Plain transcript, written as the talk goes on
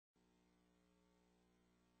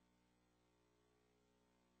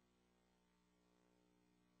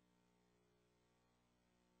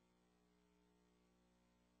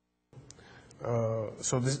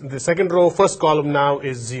So the second row, first column now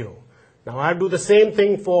is 0. Now I do the same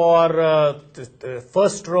thing for the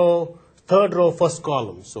first row, third row, first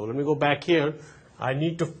column. So let me go back here. I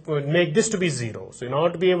need to make this to be 0. So in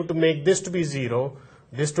order to be able to make this to be 0,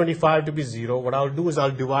 this 25 to be 0, what I'll do is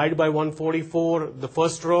I'll divide by 144 the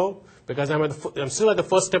first row, because I'm still at the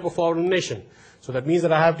first step of forward elimination. So that means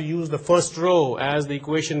that I have to use the first row as the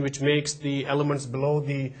equation which makes the elements below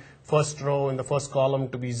the first row in the first column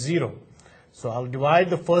to be 0. So I'll divide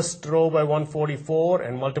the first row by 144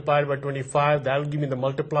 and multiply it by 25. That will give me the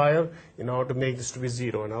multiplier in order to make this to be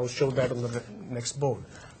 0. And I'll show that on the next board.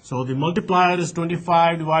 So the multiplier is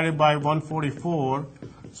 25 divided by 144.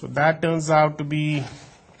 So that turns out to be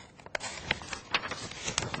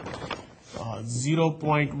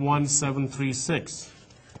 0.1736.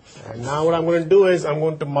 And now what I'm going to do is I'm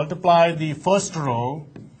going to multiply the first row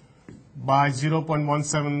by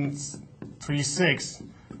 0.1736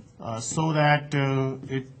 so that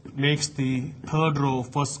it makes the third row,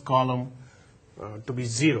 first column, to be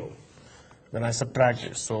 0. Then I subtract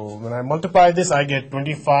it. So when I multiply this, I get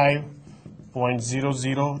 25.00,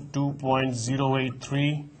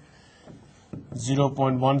 2.083,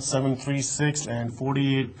 0.1736, and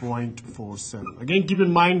 48.47. Again, keep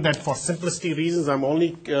in mind that for simplicity reasons, I'm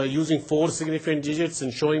only using 4 significant digits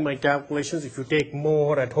and showing my calculations. If you take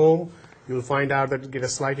more at home, you'll find out that you get a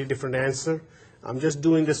slightly different answer. I'm just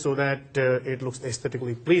doing this so that it looks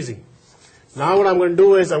aesthetically pleasing. Now what I'm going to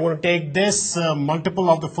do is I'm going to take this multiple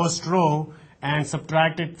of the first row and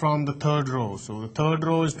subtract it from the third row. So the third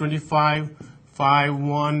row is 25, 5,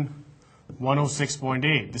 1,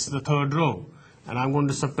 106.8. This is the third row. And I'm going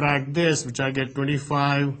to subtract this, which I get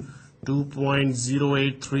 25,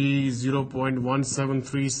 2.083,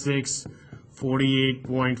 0.1736,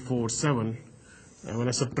 48.47. And when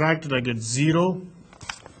I subtract it, I get 0.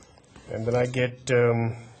 And then I get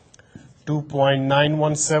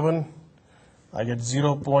 2.917. I get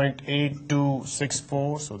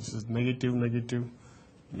 0.8264. So this is negative, negative,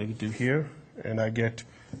 negative here. And I get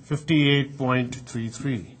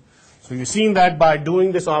 58.33. So you've seen that by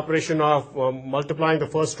doing this operation of multiplying the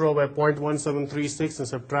first row by 0.1736 and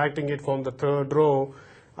subtracting it from the third row,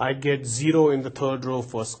 I get 0 in the third row,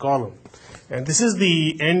 first column. And this is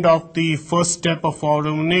the end of the first step of forward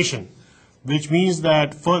elimination, which means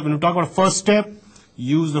that when we talk about first step,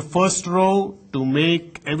 use the first row to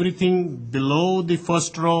make everything below the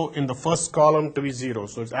first row in the first column to be 0.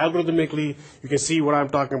 So it's algorithmically, you can see what I'm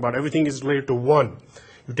talking about. Everything is related to 1.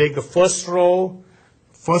 You take the first row,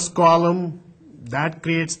 first column, that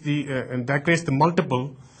creates the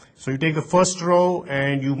multiple. So you take the first row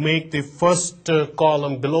and you make the first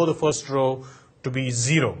column below the first row to be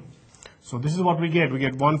 0. So this is what we get. We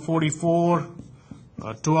get 144,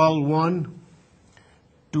 12, 1,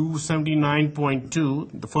 279.2.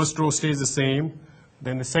 The first row stays the same.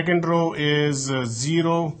 Then the second row is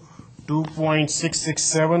 0,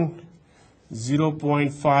 2.667,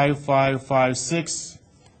 0.5556.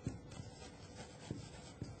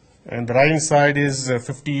 And the right hand side is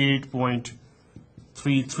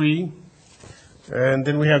 58.33. And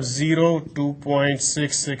then we have 0,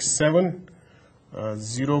 2.667,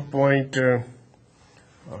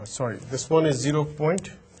 this one is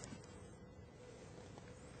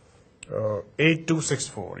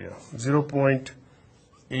 0.8264, yeah,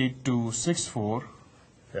 0.8264,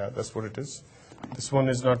 yeah, that's what it is. This one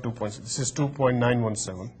is not 2.6, this is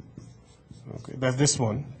 2.917. Okay, that's this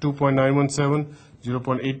one, 2.917,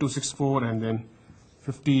 0.8264, and then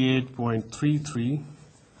 58.33,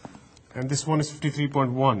 and this one is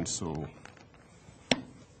 53.1. So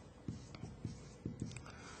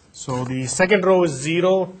the second row is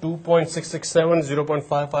 0, 2.667,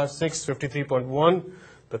 0.556, 53.1.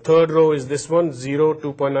 The third row is this one, 0,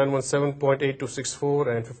 2.917, 0.8264,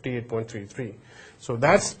 and 58.33. So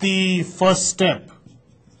that's the first step.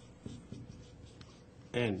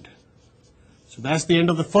 End. So that's the end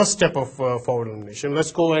of the first step of forward elimination.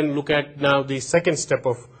 Let's go and look at now the second step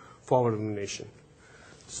of forward elimination.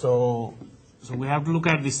 So we have to look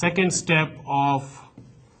at the second step of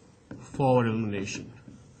forward elimination.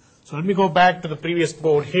 So let me go back to the previous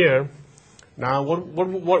board here. Now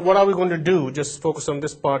what are we going to do? Just focus on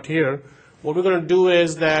this part here. What we're going to do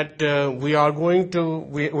is that we are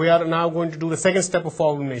now going to do the second step of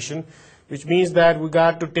forward elimination, which means that we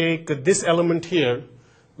got to take this element here.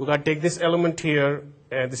 We got to take this element here,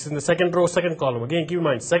 and this is in the second row, second column. Again, keep in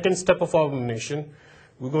mind, second step of forward elimination.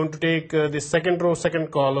 We're going to take this second row,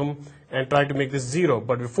 second column, and try to make this 0.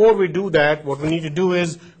 But before we do that, what we need to do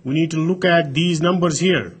is we need to look at these numbers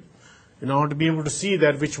here in order to be able to see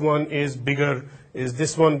that which one is bigger, is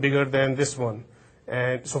this one bigger than this one.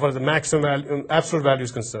 and so far as the maximum value, absolute value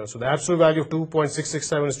is concerned. So the absolute value of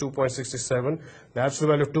 2.667 is 2.667. The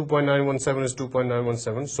absolute value of 2.917 is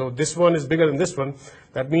 2.917. So this one is bigger than this one.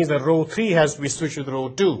 That means that row 3 has to be switched with row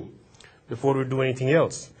 2 before we do anything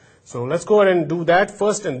else. So let's go ahead and do that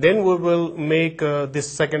first, and then we will make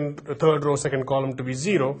this third row, second column to be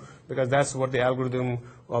 0, because that's what the algorithm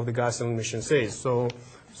of the Gauss elimination says. So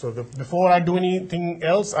before I do anything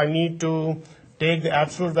else, I need to take the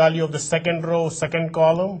absolute value of the second row, second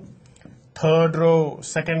column, third row,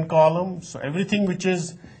 second column. So everything which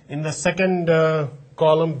is in the second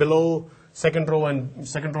column below second row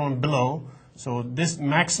and below. So this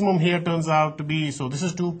maximum here turns out to be, so this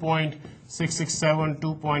is 2.667,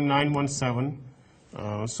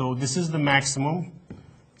 2.917. So this is the maximum.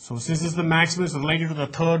 So since this is the maximum, it's related to the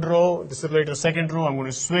third row, this is related to the second row, I'm going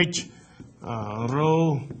to switch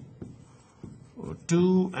row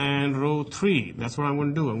 2 and row 3. That's what I'm going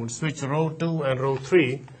to do. I'm going to switch row 2 and row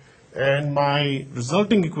 3. And my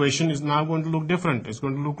resulting equation is now going to look different. It's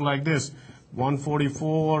going to look like this.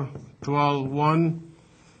 144, 12, 1,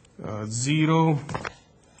 0,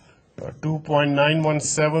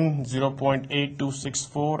 2.917,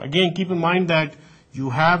 0.8264. Again, keep in mind that you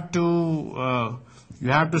have to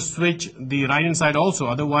switch the right hand side also.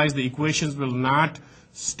 Otherwise, the equations will not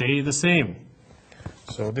stay the same.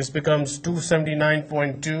 So this becomes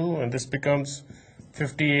 279.2, and this becomes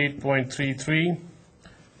 58.33.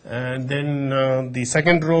 And then the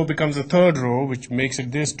second row becomes the third row, which makes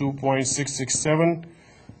it this 2.667,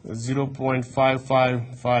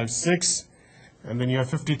 0.5556, and then you have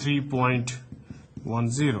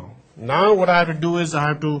 53.10. Now what I have to do is I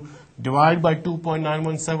have to divide by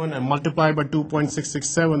 2.917 and multiply by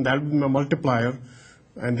 2.667. That will be my multiplier,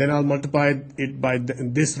 and then I'll multiply it by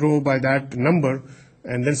this row by that number,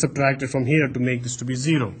 and then subtract it from here to make this to be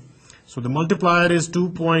 0. So the multiplier is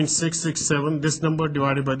 2.667, this number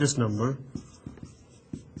divided by this number.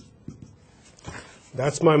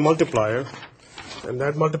 That's my multiplier, and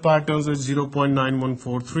that multiplier turns out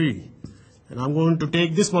 0.9143. And I'm going to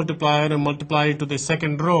take this multiplier and multiply it to the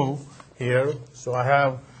second row here. So I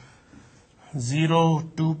have 0,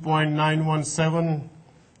 2.917,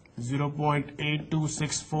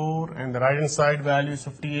 0.8264, and the right hand side value is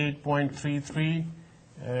 58.33.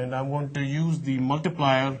 And I'm going to use the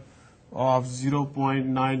multiplier of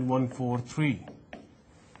 0.9143.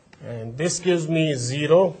 And this gives me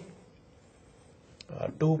 0,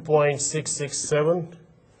 2.667,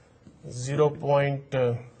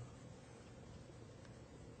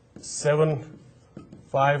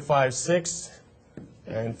 0.7556,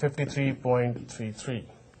 and 53.33.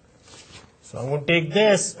 So I'm going to take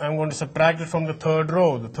this, I'm going to subtract it from the third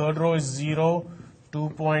row. The third row is 0,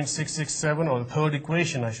 2.667, or the third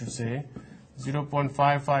equation I should say,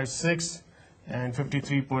 0.556 and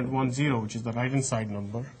 53.10, which is the right hand side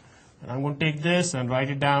number. And I'm going to take this and write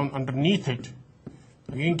it down underneath it.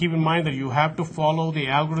 Again, keep in mind that you have to follow the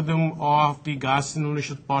algorithm of the Gauss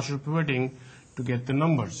elimination partial pivoting to get the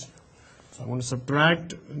numbers. So I'm going to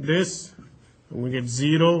subtract this. I'm going to get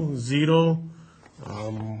 0, 0,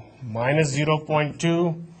 minus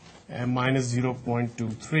 0.2, and minus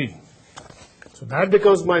 0.23. So that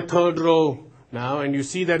becomes my third row now, and you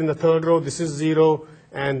see that in the third row this is 0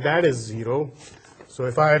 and that is 0. So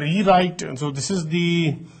if I rewrite, so this is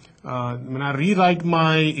the, when I rewrite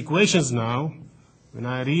my equations now, when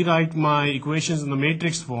I rewrite my equations in the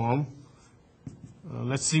matrix form,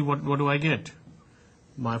 let's see what do I get.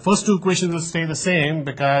 My first two equations will stay the same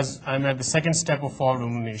because I'm at the second step of forward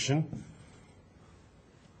elimination.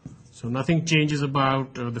 So nothing changes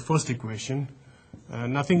about the first equation.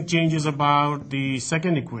 Nothing changes about the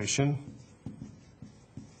second equation.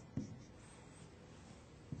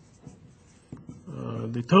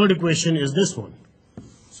 The third equation is this one.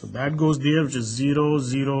 So that goes there, which is 0,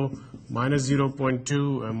 0, minus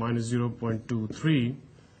 0.2, and minus 0.23.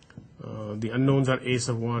 The unknowns are a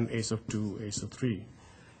sub 1, a sub 2, a sub 3.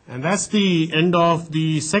 And that's the end of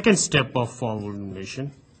the second step of forward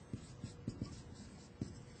elimination.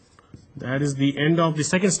 That is the end of the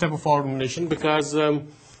second step of forward elimination, because I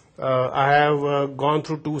have gone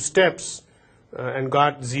through two steps and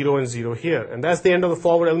got 0 and 0 here. And that's the end of the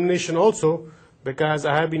forward elimination also, because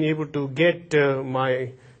I have been able to get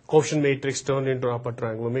my coefficient matrix turned into upper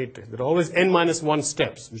triangular matrix. There are always n minus 1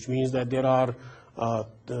 steps, which means that there are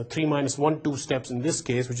 3 minus 1, 2 steps in this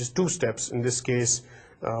case, which is 2 steps in this case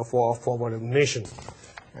for forward elimination.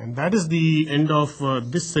 And that is the end of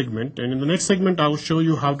this segment. And in the next segment, I will show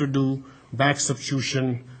you how to do back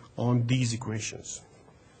substitution on these equations.